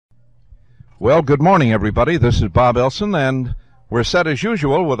Well, good morning, everybody. This is Bob Elson, and we're set as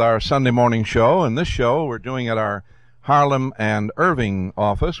usual with our Sunday morning show. And this show we're doing at our Harlem and Irving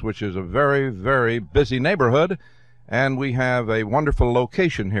office, which is a very, very busy neighborhood, and we have a wonderful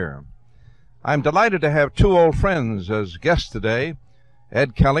location here. I'm delighted to have two old friends as guests today,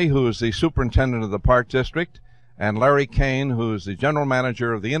 Ed Kelly, who is the superintendent of the Park District, and Larry Kane, who is the general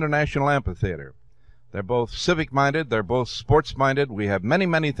manager of the International Amphitheater. They're both civic-minded. They're both sports-minded. We have many,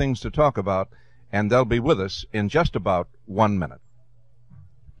 many things to talk about, and they'll be with us in just about 1 minute.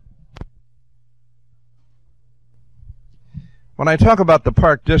 When I talk about the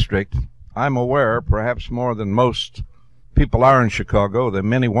Park District, I'm aware, perhaps more than most people are in Chicago, the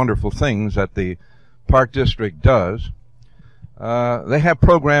many wonderful things that the Park District does. They have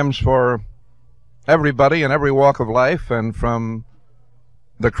programs for everybody in every walk of life, and from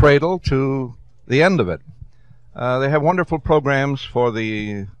the cradle to the end of it. They have wonderful programs for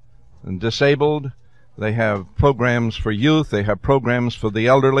the disabled. They have programs for youth. They have programs for the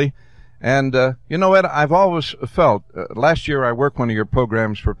elderly. And, you know, Ed, I've always felt, last year I worked one of your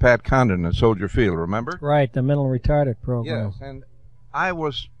programs for Pat Condon at Soldier Field, remember? Right, the mental retarded program. Yes, and I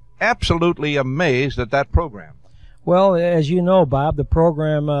was absolutely amazed at that program. Well, as you know, Bob, the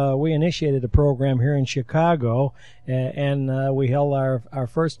program, we initiated a program here in Chicago, and we held our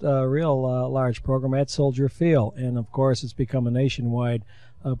first real large program at Soldier Field. And, of course, it's become a nationwide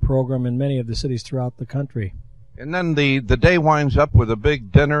program in many of the cities throughout the country. And then the day winds up with a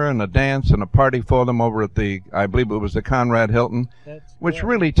big dinner and a dance and a party for them over at the, I believe it was the Conrad Hilton, which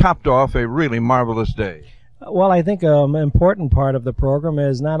really topped off a really marvelous day. Well, I think an important part of the program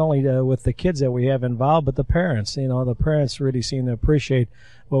is not only with the kids that we have involved, but the parents. You know, the parents really seem to appreciate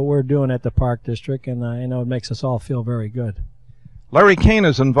what we're doing at the Park District, and I know it makes us all feel very good. Larry Kane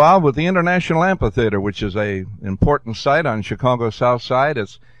is involved with the International Amphitheater, which is a important site on Chicago's South Side.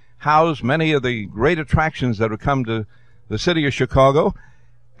 It's housed many of the great attractions that have come to the city of Chicago.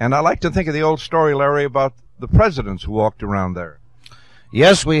 And I like to think of the old story, Larry, about the presidents who walked around there.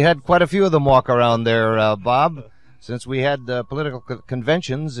 Yes, we had quite a few of them walk around there, Bob, since we had political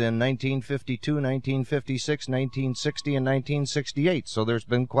conventions in 1952, 1956, 1960, and 1968. So there's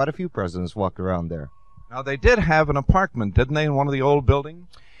been quite a few presidents walk around there. Now, they did have an apartment, didn't they, in one of the old buildings?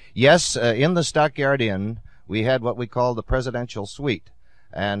 Yes, in the Stockyard Inn, we had what we call the presidential suite.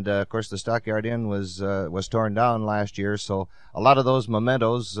 And, of course, the Stockyard Inn was torn down last year, so a lot of those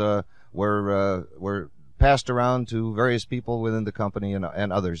mementos were passed around to various people within the company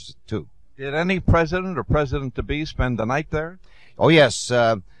and others, too. Did any president or president-to-be spend the night there? Oh, yes.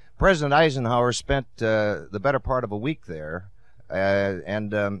 President Eisenhower spent the better part of a week there.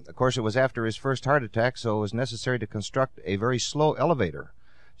 And of course, it was after his first heart attack, so it was necessary to construct a very slow elevator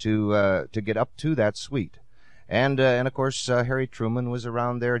to get up to that suite. And of course, Harry Truman was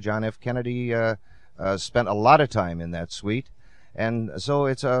around there. John F. Kennedy spent a lot of time in that suite. And so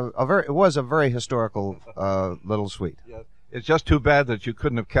it was a very historical little suite. Yeah. It's just too bad that you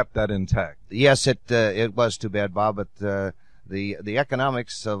couldn't have kept that intact. Yes, it was too bad, Bob, but the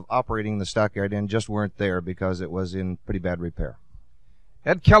economics of operating the Stockyard Inn just weren't there because it was in pretty bad repair.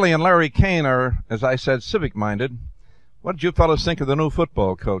 Ed Kelly and Larry Kane are, as I said, civic-minded. What did you fellows think of the new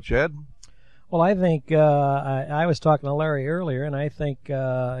football coach, Ed? Well, I think I was talking to Larry earlier, and I think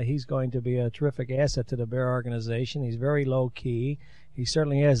he's going to be a terrific asset to the Bear organization. He's very low-key. He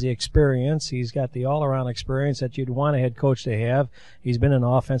certainly has the experience. He's got the all-around experience that you'd want a head coach to have. He's been an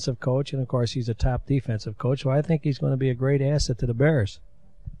offensive coach, and, of course, he's a top defensive coach. So I think he's going to be a great asset to the Bears.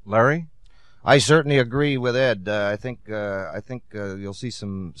 Larry? I certainly agree with Ed. I think you'll see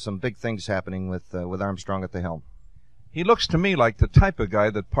some big things happening with Armstrong at the helm. He looks to me like the type of guy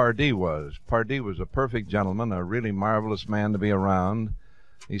that Pardee was. Pardee was a perfect gentleman, a really marvelous man to be around.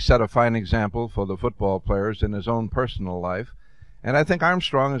 He set a fine example for the football players in his own personal life. And I think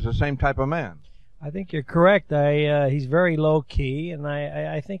Armstrong is the same type of man. I think you're correct. He's very low key, and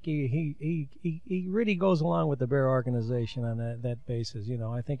I think he really goes along with the Bear organization on that basis. You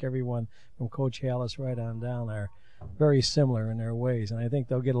know, I think everyone from Coach Hallis right on down are very similar in their ways, and I think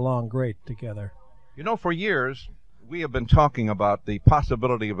they'll get along great together. You know, for years we have been talking about the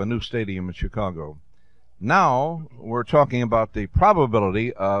possibility of a new stadium in Chicago. Now we're talking about the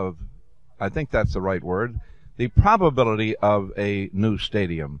probability of, I think that's the right word, the probability of a new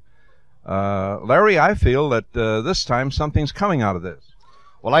stadium. Larry, I feel that this time something's coming out of this.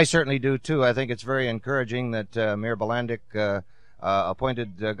 Well, I certainly do, too. I think it's very encouraging that Mayor Bolandic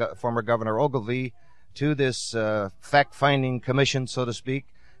appointed former Governor Ogilvie to this fact-finding commission, so to speak,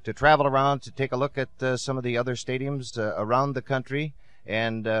 to travel around to take a look at some of the other stadiums around the country,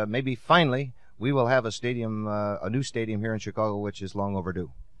 and maybe finally we will have a stadium, a new stadium here in Chicago, which is long overdue.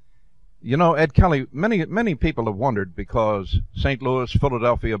 You know, Ed Kelly, many people have wondered, because St. Louis,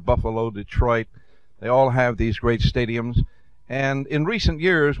 Philadelphia, Buffalo, Detroit, they all have these great stadiums. And in recent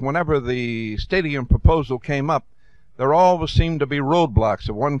years, whenever the stadium proposal came up, there always seemed to be roadblocks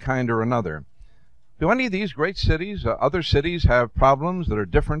of one kind or another. Do any of these great cities, other cities, have problems that are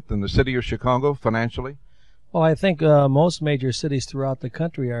different than the city of Chicago financially? Well, I think most major cities throughout the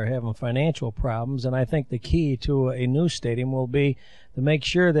country are having financial problems, and I think the key to a new stadium will be to make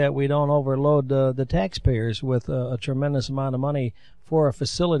sure that we don't overload the taxpayers with a tremendous amount of money for a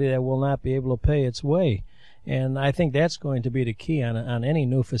facility that will not be able to pay its way. And I think that's going to be the key on any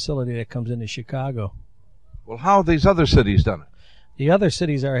new facility that comes into Chicago. Well, how have these other cities done it? The other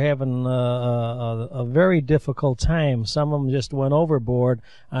cities are having a very difficult time. Some of them just went overboard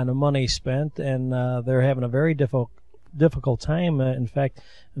on the money spent, and they're having a very difficult time. In fact,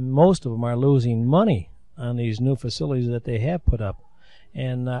 most of them are losing money on these new facilities that they have put up.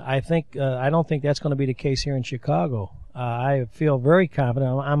 And I don't think that's going to be the case here in Chicago. I feel very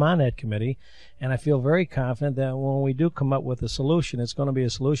confident. I'm on that committee, and I feel very confident that when we do come up with a solution, it's going to be a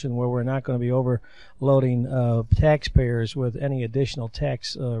solution where we're not going to be overloading taxpayers with any additional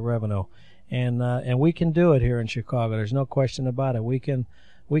tax revenue. And we can do it here in Chicago. There's no question about it. We can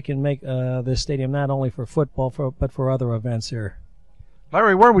make this stadium not only for football, but for other events here.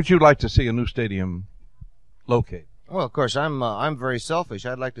 Larry, where would you like to see a new stadium located? Well, of course, I'm very selfish.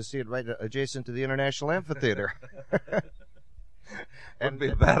 I'd like to see it right adjacent to the International Amphitheater. Would be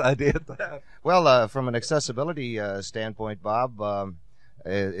a bad idea at that. Well, from an accessibility standpoint, Bob,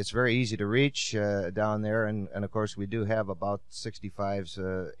 it's very easy to reach down there, and of course we do have about 65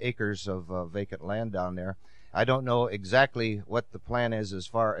 acres of vacant land down there. I don't know exactly what the plan is as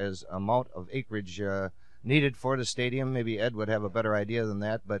far as amount of acreage needed for the stadium. Maybe Ed would have a better idea than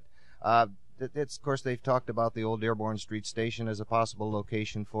that, but it's, of course, they've talked about the old Dearborn Street Station as a possible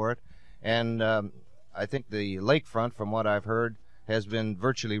location for it, and I think the lakefront, from what I've heard, has been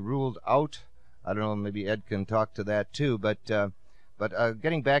virtually ruled out. I don't know, maybe Ed can talk to that too, but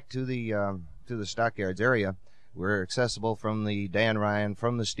getting back to the Stockyards area, we're accessible from the Dan Ryan,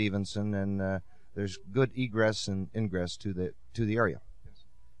 from the Stevenson, and there's good egress and ingress to the area.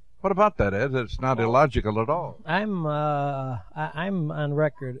 What about that, Ed? It's not illogical at all. I'm on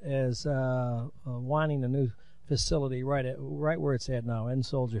record as wanting a new facility right where it's at now, in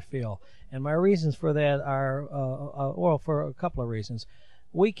Soldier Field. And my reasons for that are, well, for a couple of reasons.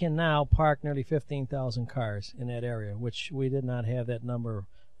 We can now park nearly 15,000 cars in that area, which we did not have that number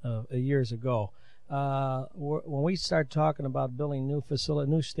years ago. When we start talking about building new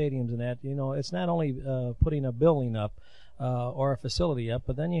stadiums and that, you know, it's not only putting a building up or a facility up,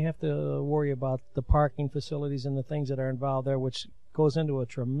 but then you have to worry about the parking facilities and the things that are involved there, which goes into a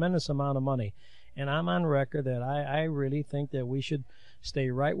tremendous amount of money. And I'm on record that I really think that we should stay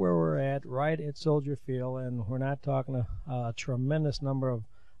right where we're at, right at Soldier Field, and we're not talking a tremendous number of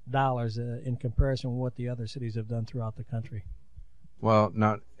dollars in comparison with what the other cities have done throughout the country. Well,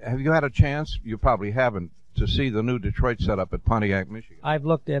 now, have you had a chance? You probably haven't, to see the new Detroit setup at Pontiac, Michigan. I've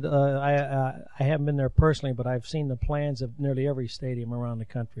looked at. I haven't been there personally, but I've seen the plans of nearly every stadium around the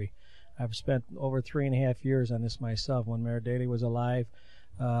country. I've spent over 3.5 years on this myself. When Mayor Daley was alive,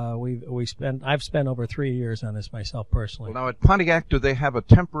 I've spent over 3 years on this myself personally. Well, now at Pontiac, do they have a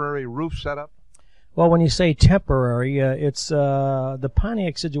temporary roof set up? Well, when you say temporary, it's the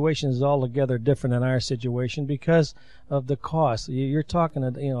Pontiac situation is altogether different than our situation because of the cost. You're talking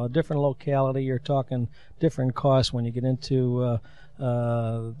a different locality. You're talking different costs when you get into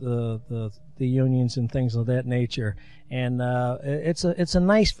the unions and things of that nature. And it's a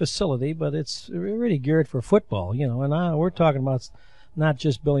nice facility, but it's really geared for football. You know, and we're talking about not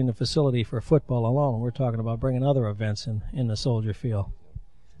just building a facility for football alone. We're talking about bringing other events in the Soldier Field.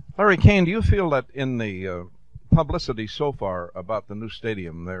 Larry Kane, do you feel that in the publicity so far about the new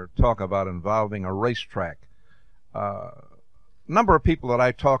stadium, there's talk about involving a racetrack? A number of people that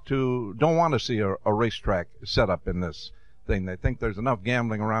I talk to don't want to see a racetrack set up in this thing. They think there's enough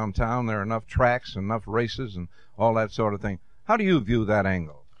gambling around town, there are enough tracks, enough races, and all that sort of thing. How do you view that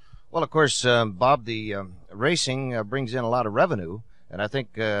angle? Well, of course, Bob, the racing brings in a lot of revenue, and I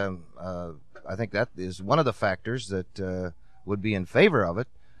think that is one of the factors that would be in favor of it.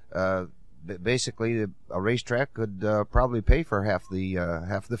 Basically, a racetrack could probably pay for half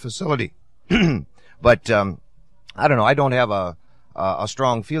the facility. But I don't know. I don't have a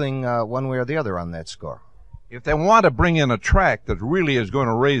strong feeling one way or the other on that score. If they want to bring in a track that really is going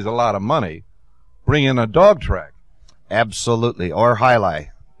to raise a lot of money, bring in a dog track. Absolutely, or highlight.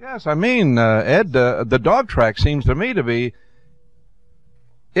 Yes, I mean, Ed, the dog track seems to me to be,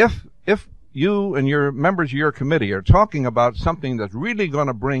 if you and your members of your committee are talking about something that's really going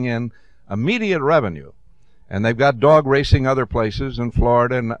to bring in immediate revenue. And they've got dog racing other places in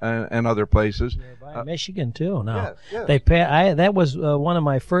Florida and other places. By Michigan too. Now yes. that was one of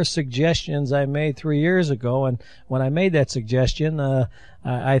my first suggestions I made 3 years ago, and when I made that suggestion,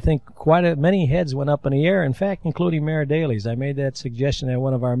 I think many heads went up in the air. In fact, including Mayor Daley's. I made that suggestion at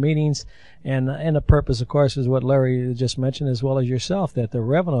one of our meetings, and the purpose, of course, is what Larry just mentioned, as well as yourself, that the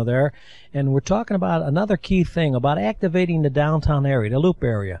revenue there. And we're talking about another key thing about activating the downtown area, the Loop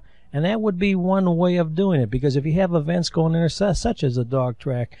area. And that would be one way of doing it, because if you have events going there, such as a dog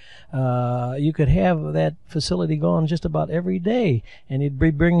track, you could have that facility going just about every day, and you'd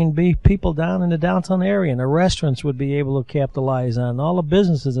be bringing people down in the downtown area, and the restaurants would be able to capitalize on, all the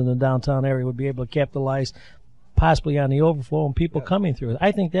businesses in the downtown area would be able to capitalize possibly on the overflow and people coming through it.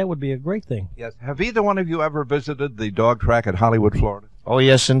 I think that would be a great thing. Yes. Have either one of you ever visited the dog track at Hollywood, Florida? Oh,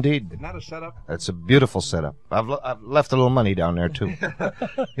 yes, indeed. Isn't that a setup? That's a beautiful setup. I've left a little money down there, too.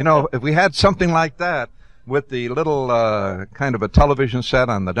 You know, if we had something like that with the little kind of a television set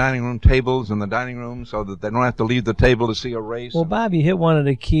on the dining room tables in the dining room so that they don't have to leave the table to see a race. Well, Bob, you hit one of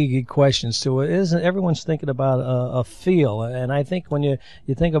the key questions to it. Isn't everyone's thinking about a feel? And I think when you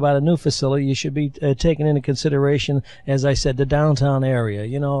think about a new facility, you should be taking into consideration, as I said, the downtown area.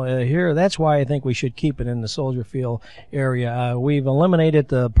 You know, here, that's why I think we should keep it in the Soldier Field area. We've eliminated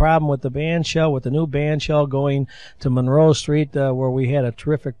the problem with the band shell, with the new band shell going to Monroe Street, where we had a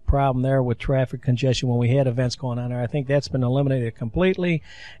terrific problem there with traffic congestion when we had events going on there. I think that's been eliminated completely,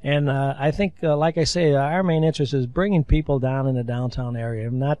 and I think, like I say, our main interest is bringing people down in the downtown area,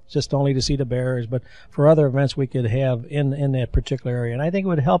 not just only to see the Bears, but for other events we could have in that particular area, and I think it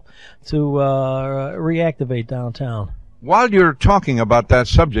would help to reactivate downtown. While you're talking about that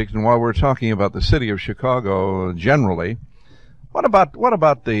subject, and while we're talking about the city of Chicago generally, what about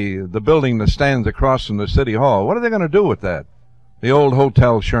the building that stands across from the City Hall? What are they going to do with that? The old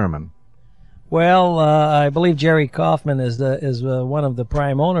Hotel Sherman. Well, I believe Jerry Kaufman is one of the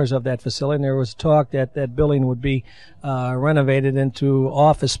prime owners of that facility, and there was talk that that building would be renovated into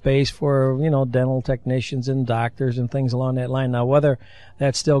office space for, dental technicians and doctors and things along that line. Now, whether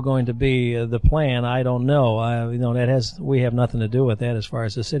that's still going to be the plan, I don't know. We have nothing to do with that as far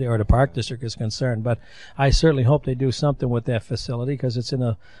as the city or the Park District is concerned. But I certainly hope they do something with that facility, because it's in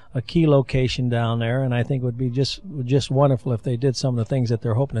a key location down there, and I think it would be just wonderful if they did some of the things that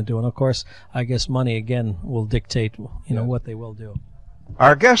they're hoping to do. And of course, I guess money again will dictate, what they will do.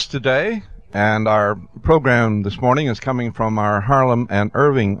 Our guest today and our program this morning is coming from our Harlem and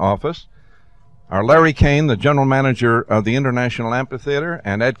Irving office. Our Larry Kane, the general manager of the International Amphitheater,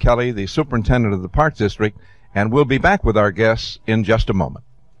 and Ed Kelly, the superintendent of the Park District, and we'll be back with our guests in just a moment.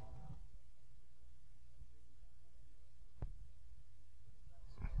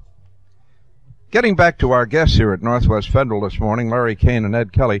 Getting back to our guests here at Northwest Federal this morning, Larry Kane and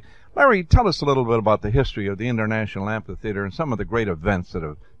Ed Kelly. Larry, tell us a little bit about the history of the International Amphitheater and some of the great events that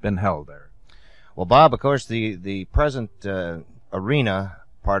have been held there. Well, Bob, of course, the present arena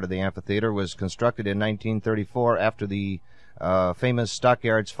part of the amphitheater was constructed in 1934 after the famous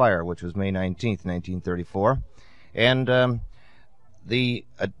Stockyards Fire, which was May 19th, 1934. And the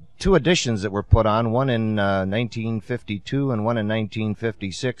two additions that were put on, one in 1952 and one in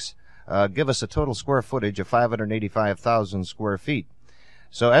 1956, give us a total square footage of 585,000 square feet.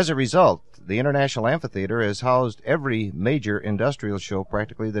 So as a result, the International Amphitheater has housed every major industrial show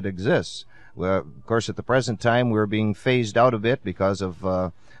practically that exists. Of course, at the present time, we're being phased out a bit because of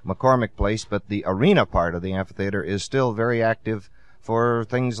McCormick Place, but the arena part of the amphitheater is still very active for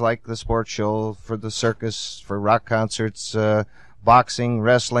things like the sports show, for the circus, for rock concerts, boxing,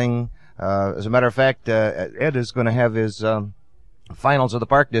 wrestling. As a matter of fact, Ed is going to have his finals of the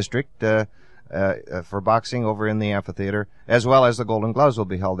Park District for boxing over in the amphitheater, as well as the Golden Gloves will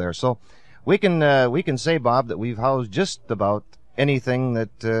be held there. So we can say, Bob, that we've housed just about anything that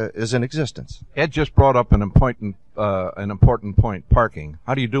is in existence. Ed just brought up an important point: parking.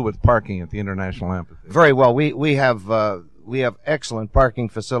 How do you do with parking at the International Amphitheater? Very well. We have excellent parking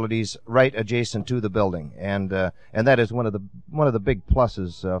facilities right adjacent to the building, and that is one of the big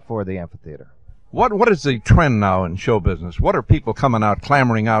pluses for the amphitheater. What is the trend now in show business? What are people coming out,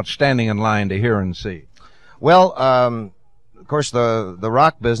 clamoring out, standing in line to hear and see? Well, of course, the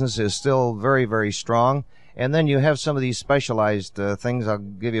rock business is still very, very strong. And then you have some of these specialized things. I'll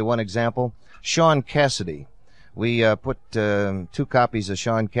give you one example. Sean Cassidy. We put 2 copies of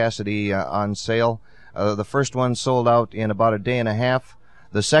Sean Cassidy on sale. The first one sold out in about a day and a half.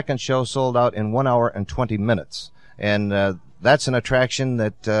 The second show sold out in 1 hour and 20 minutes. And that's an attraction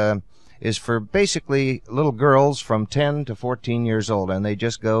that is for basically little girls from 10 to 14 years old, and they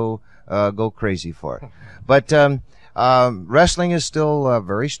just go crazy for it. But wrestling is still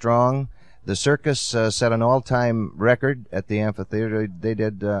very strong. The circus set an all-time record at the amphitheater. They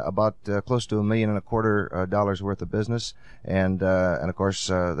did about close to $1.25 million worth of business, and of course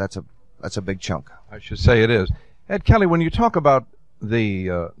that's a big chunk. I should say it is. Ed Kelly, when you talk about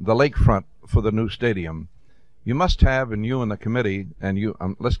the lakefront for the new stadium, you must have, and you and the committee, and you,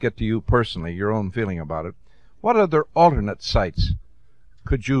 let's get to you personally, your own feeling about it. What other alternate sites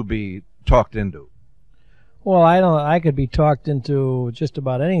could you be talked into? Well, I could be talked into just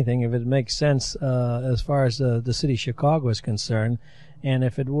about anything if it makes sense as far as the city of Chicago is concerned, and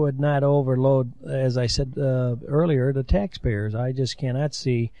if it would not overload, as I said earlier, the taxpayers. I just cannot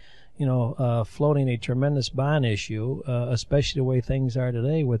see, floating a tremendous bond issue, especially the way things are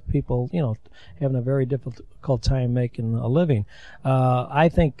today with people, having a very difficult time making a living. I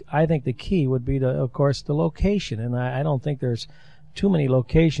think the key would be, of course, the location, and I don't think there's too many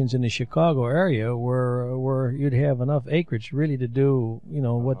locations in the Chicago area where you'd have enough acreage really to do,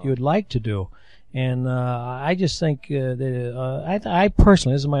 what you'd like to do. And I just think that I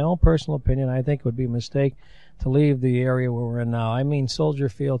personally, this is my own personal opinion, I think it would be a mistake to leave the area where we're in now. I mean, Soldier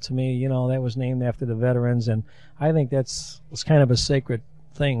Field, to me, that was named after the veterans, and I think it's kind of a sacred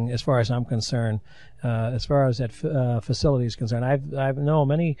thing as far as I'm concerned. As far as that facility is concerned, I've known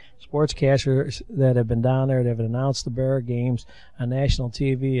many sportscasters that have been down there, that have announced the Bear games on national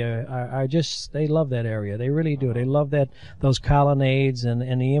TV. Are just, they love that area. They really do. They love those colonnades,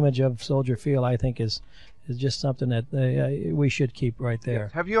 and the image of Soldier Field, I think, is just something that we should keep right there.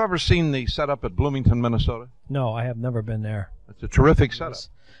 Have you ever seen the setup at Bloomington, Minnesota? No, I have never been there. It's a terrific setup.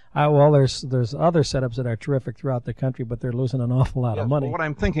 Well, there's other setups that are terrific throughout the country, but they're losing an awful lot of money. Well, what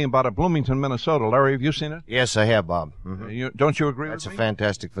I'm thinking about at Bloomington, Minnesota, Larry, have you seen it? Yes, I have, Bob. Mm-hmm. Don't you agree with me? That's a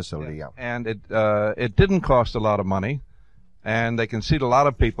fantastic facility, yeah. And it didn't cost a lot of money, and they can seat a lot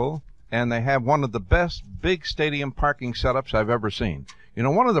of people, and they have one of the best big stadium parking setups I've ever seen.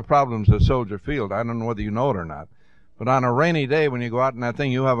 One of the problems at Soldier Field, I don't know whether you know it or not, but on a rainy day when you go out in that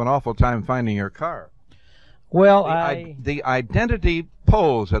thing, you have an awful time finding your car. Well, the identity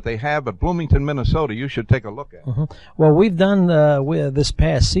poles that they have at Bloomington, Minnesota, you should take a look at. Mm-hmm. Well, we've done this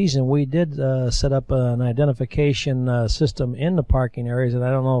past season. We did set up an identification system in the parking areas, and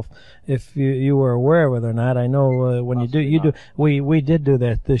I don't know if you were aware of it or not. I know when you do. We did do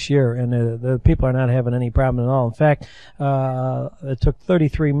that this year, and the people are not having any problem at all. In fact, it took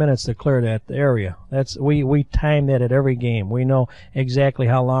 33 minutes to clear that area. We time that at every game. We know exactly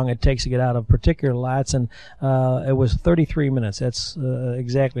how long it takes to get out of particular lots, and it was 33 minutes. That's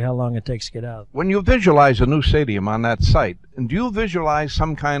exactly how long it takes to get out. When you visualize a new stadium on that site, do you visualize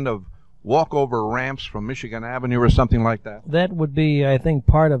some kind of walkover ramps from Michigan Avenue or something like that? That would be, I think,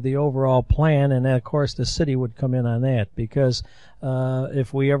 part of the overall plan, and of course the city would come in on that, because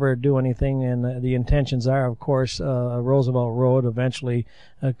if we ever do anything, and the intentions are, of course, Roosevelt Road eventually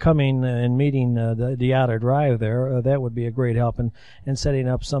coming and meeting the outer drive there, that would be a great help, and setting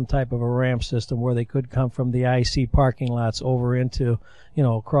up some type of a ramp system where they could come from the IC parking lots over into,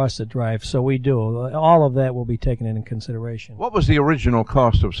 across the drive. So we do. All of that will be taken into consideration. What was the original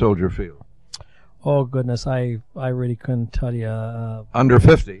cost of Soldier Field? Oh, goodness, I really couldn't tell you. Under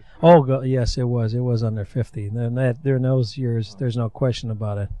 50? Oh, yes, it was. It was under 50. During those years, there's no question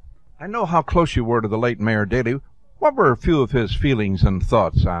about it. I know how close you were to the late Mayor Daley. What were a few of his feelings and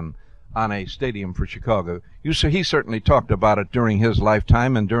thoughts on a stadium for Chicago? He certainly talked about it during his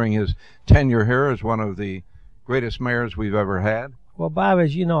lifetime and during his tenure here as one of the greatest mayors we've ever had. Well, Bob,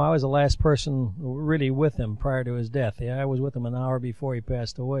 as you know, I was the last person really with him prior to his death. I was with him an hour before he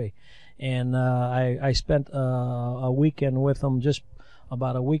passed away. And I spent a weekend with him just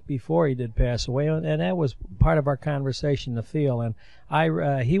about a week before he did pass away, and that was part of our conversation, the feel. And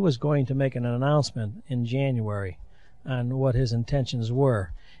he was going to make an announcement in January on what his intentions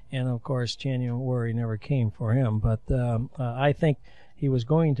were. And, of course, January never came for him. But I think he was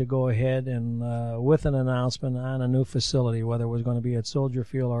going to go ahead and with an announcement on a new facility, whether it was going to be at Soldier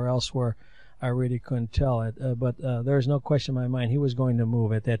Field or elsewhere. I really couldn't tell it, but there's no question in my mind he was going to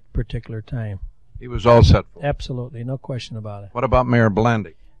move at that particular time. He was all set for it. Absolutely, no question about it. What about Mayor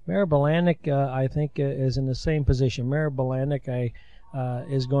Blandick? Mayor Blandick, I think, is in the same position. Mayor Blandick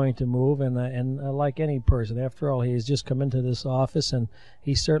is going to move, and like any person, after all, he has just come into this office, and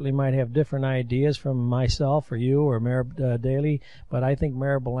he certainly might have different ideas from myself or you or Mayor Daley, but I think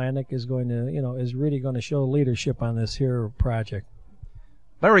Mayor Blandick is going to, is really going to show leadership on this here project.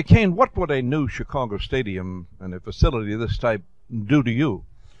 Larry Kane, what would a new Chicago stadium and a facility of this type do to you?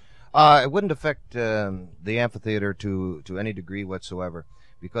 It wouldn't affect the amphitheater to any degree whatsoever,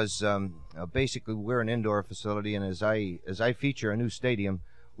 because basically we're an indoor facility, and as I feature a new stadium,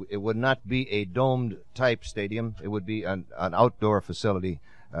 it would not be a domed type stadium. It would be an outdoor facility.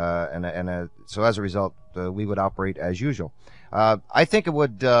 So as a result, we would operate as usual. I think it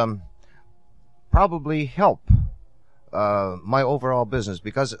would probably help my overall business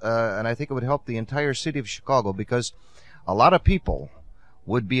because, and I think it would help the entire city of Chicago because a lot of people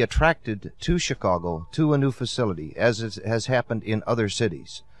would be attracted to Chicago, to a new facility, as it has happened in other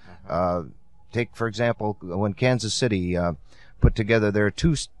cities. Take, for example, when Kansas City put together their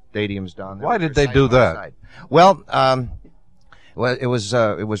 2 stadiums down there. Why did they do that? Well, it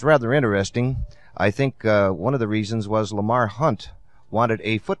was rather interesting. I think one of the reasons was Lamar Hunt wanted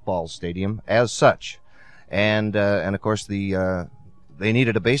a football stadium as such, and of course they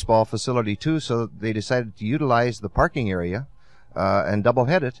needed a baseball facility too, so they decided to utilize the parking area and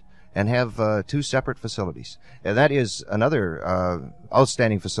double-head it and have 2 separate facilities. And that is another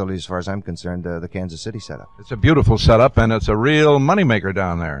outstanding facility as far as I'm concerned, the Kansas City setup. It's a beautiful setup, and it's a real moneymaker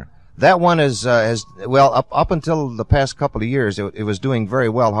down there. That one is, up until the past couple of years, it was doing very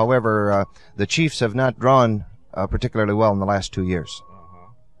well. However, the Chiefs have not drawn particularly well in the last 2 years.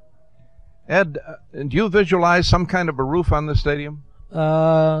 Ed, do you visualize some kind of a roof on the stadium?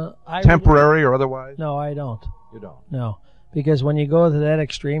 Temporary or otherwise? No, I don't. You don't? No. Because when you go to that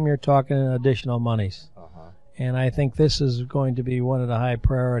extreme, you're talking additional monies. And I think this is going to be one of the high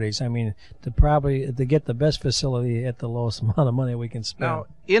priorities. I mean, to get the best facility at the lowest amount of money we can spend. Now,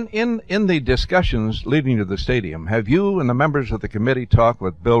 in the discussions leading to the stadium, have you and the members of the committee talked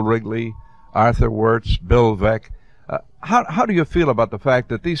with Bill Wrigley, Arthur Wirtz, Bill Veck? How do you feel about the fact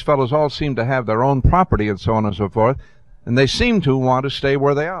that these fellows all seem to have their own property and so on and so forth, and they seem to want to stay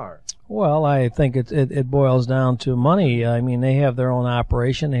where they are? Well, I think it boils down to money. I mean, they have their own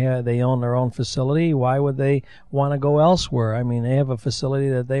operation. They own their own facility. Why would they want to go elsewhere? I mean, they have a facility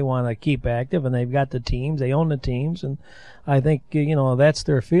that they want to keep active, and they've got the teams. They own the teams, and I think, that's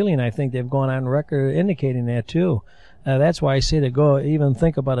their feeling. I think they've gone on record indicating that, too. That's why I say to go even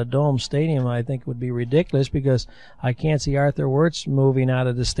think about a dome stadium, I think would be ridiculous because I can't see Arthur Wirtz moving out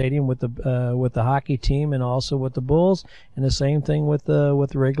of the stadium with the hockey team and also with the Bulls, and the same thing with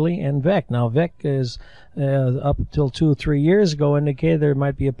Wrigley and Veck. Now Veck is up until 2-3 years ago indicated there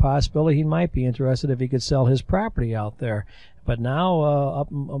might be a possibility he might be interested if he could sell his property out there. But now,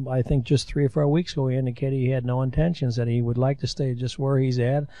 I think just 3 or 4 weeks ago, he indicated he had no intentions, that he would like to stay just where he's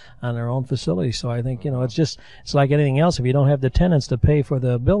at on their own facility. So I think, it's like anything else. If you don't have the tenants to pay for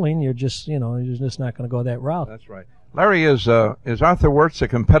the building, you're just not going to go that route. That's right. Larry, is Arthur Wirtz a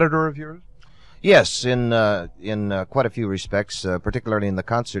competitor of yours? Yes, in quite a few respects, particularly in the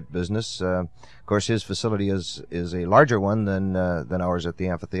concert business. Of course, his facility is a larger one than ours at the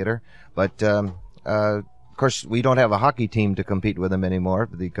amphitheater, but of course, we don't have a hockey team to compete with him anymore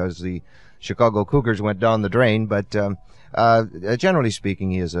because the Chicago Cougars went down the drain. But generally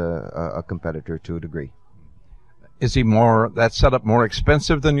speaking, he is a competitor to a degree. Is he that setup more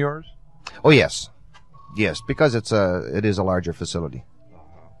expensive than yours? Oh yes, because it is a larger facility.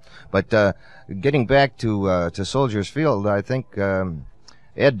 But getting back to Soldiers Field, I think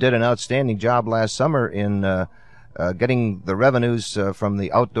Ed did an outstanding job last summer in getting the revenues from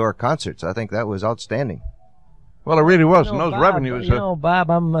the outdoor concerts. I think that was outstanding. Well, it really was. And those revenues. Bob,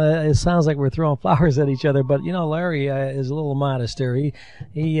 it sounds like we're throwing flowers at each other, but Larry is a little modest there.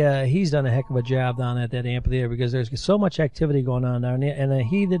 He's done a heck of a job down at that amphitheater because there's so much activity going on down there. And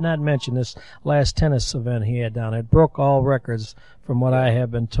he did not mention this last tennis event he had down there. It broke all records from what I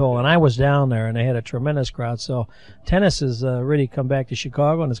have been told. And I was down there, and they had a tremendous crowd. So tennis has really come back to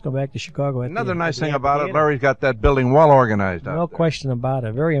Chicago, and it's come back to Chicago. Another nice thing about it, Larry's got that building well organized out there. No question about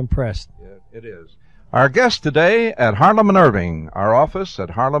it. Very impressed. Yeah, it is. Our guest today at Harlem and Irving, our office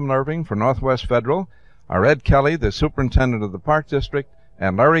at Harlem and Irving for Northwest Federal, are Ed Kelly, the superintendent of the Park District,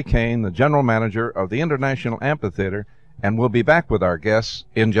 and Larry Kane, the general manager of the International Amphitheater, and we'll be back with our guests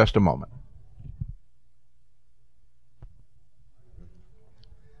in just a moment.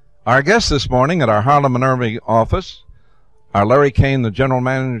 Our guests this morning at our Harlem and Irving office are Larry Kane, the general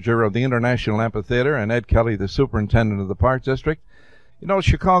manager of the International Amphitheater, and Ed Kelly, the superintendent of the Park District.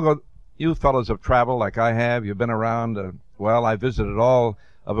 Chicago, you fellows have traveled like I have. You've been around. I visited all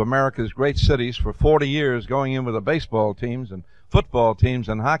of America's great cities for 40 years, going in with the baseball teams and football teams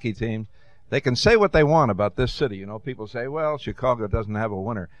and hockey teams. They can say what they want about this city. People say, well, Chicago doesn't have a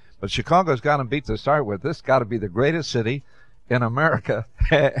winner. But Chicago's got them beat to start with. This got to be the greatest city in America,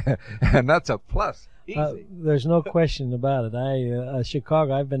 and that's a plus. Easy. There's no question about it.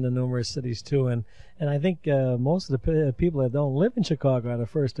 Chicago, I've been to numerous cities too, and I think most of the people that don't live in Chicago are the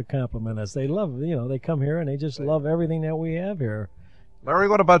first to compliment us. They love, they come here and they just love everything that we have here. Larry,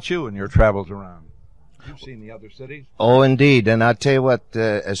 what about you and your travels around? You've seen the other cities? Oh, indeed. And I'll tell you what,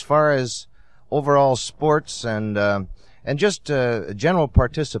 as far as overall sports and And just general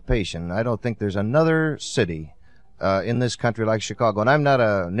participation. I don't think there's another city in this country like Chicago. And I'm not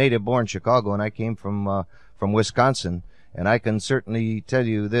a native-born Chicagoan. I came from Wisconsin, and I can certainly tell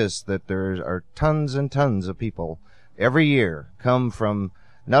you this, that there are tons and tons of people every year come from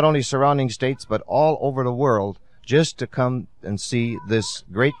not only surrounding states but all over the world just to come and see this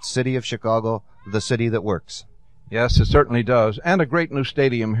great city of Chicago, the city that works. Yes, it certainly does. And a great new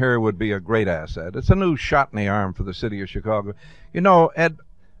stadium here would be a great asset. It's a new shot in the arm for the city of Chicago. You know, Ed,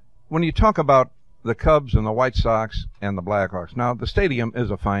 when you talk about the Cubs and the White Sox and the Blackhawks, now the stadium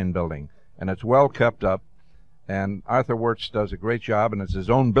is a fine building, and it's well kept up. And Arthur Wirtz does a great job, and it's his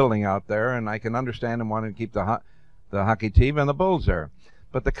own building out there, and I can understand him wanting to keep the hockey team and the Bulls there.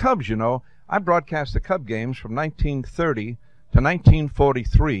 But the Cubs, you know, I broadcast the Cub games from 1930 to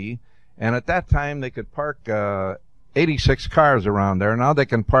 1943, and at that time they could park 86 cars around there. Now they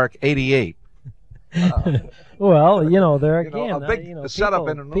can park 88. Well, you know, there again, a big setup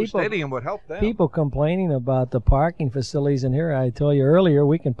in a new stadium would help them. People complaining about the parking facilities in here. I told you earlier,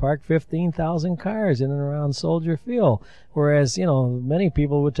 we can park 15,000 cars in and around Soldier Field, whereas, you know, many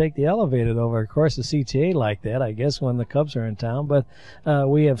people would take the elevated over. Of course, the CTA like that, I guess, when the Cubs are in town. But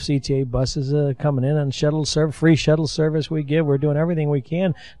we have CTA buses coming in and free shuttle service we give. We're doing everything we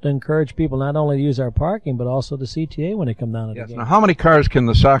can to encourage people not only to use our parking, but also the CTA when they come down to the game. Now, how many cars can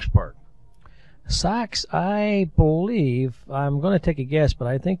the Sox park? Sox, I believe, I'm going to take a guess, but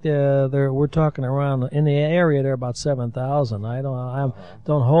I think we're talking around in the area. They're about 7,000.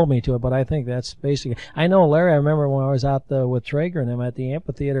 Don't hold me to it, but I think that's basically. I know, Larry. I remember when I was out with Traeger and them at the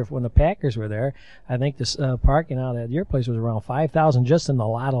amphitheater when the Packers were there. I think this parking out at your place was around 5,000 just in the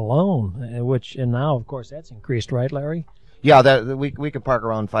lot alone. And now, of course, that's increased, right, Larry? Yeah, we can park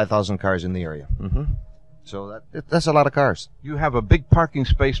around 5,000 cars in the area. Mm-hmm. So that's a lot of cars. You have a big parking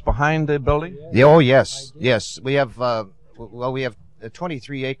space behind the building? Yeah, oh, yes. Yes. We have, we have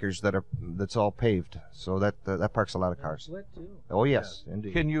 23 acres that's all paved. So that parks a lot of cars. Oh, yes,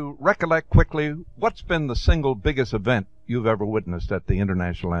 indeed. Can you recollect quickly what's been the single biggest event you've ever witnessed at the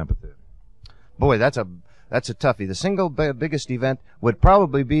International Amphitheater? Boy, that's a toughie. The single biggest event would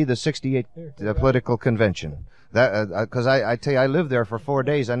probably be the 68 political convention. Because I tell you, I lived there for 4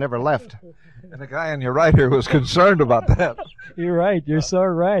 days. I never left. And the guy on your right here was concerned about that. You're right. You're so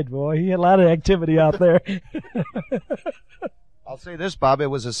right, boy. He had a lot of activity out there. I'll say this, Bob. It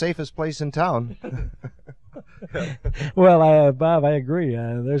was the safest place in town. Well, Bob, I agree.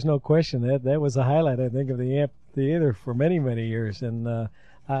 There's no question that was a highlight, I think, of the amphitheater for many, many years. And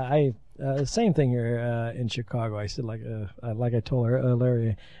same thing here in Chicago. I said, like I told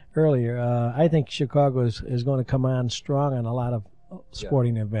Larry earlier, I think Chicago is going to come on strong on a lot of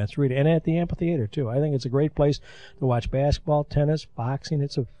sporting events, really, and at the amphitheater too. I think it's a great place to watch basketball, tennis, boxing.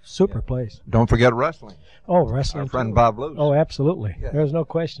 It's a super place. Don't forget wrestling. Oh, wrestling! Our friend Bob Luce. Oh, absolutely. Yeah. There's no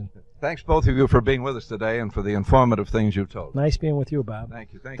question. Thanks both of you for being with us today and for the informative things you've told. Nice being with you, Bob.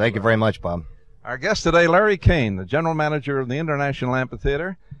 Thank you. Thank you very much, Bob. Our guest today, Larry Kane, the general manager of the International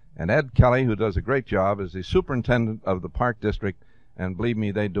Amphitheater, and Ed Kelly, who does a great job as the superintendent of the Park District. And believe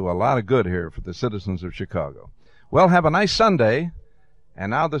me, they do a lot of good here for the citizens of Chicago. Well, have a nice Sunday.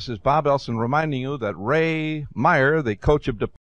 And now this is Bob Elson reminding you that Ray Meyer, the coach of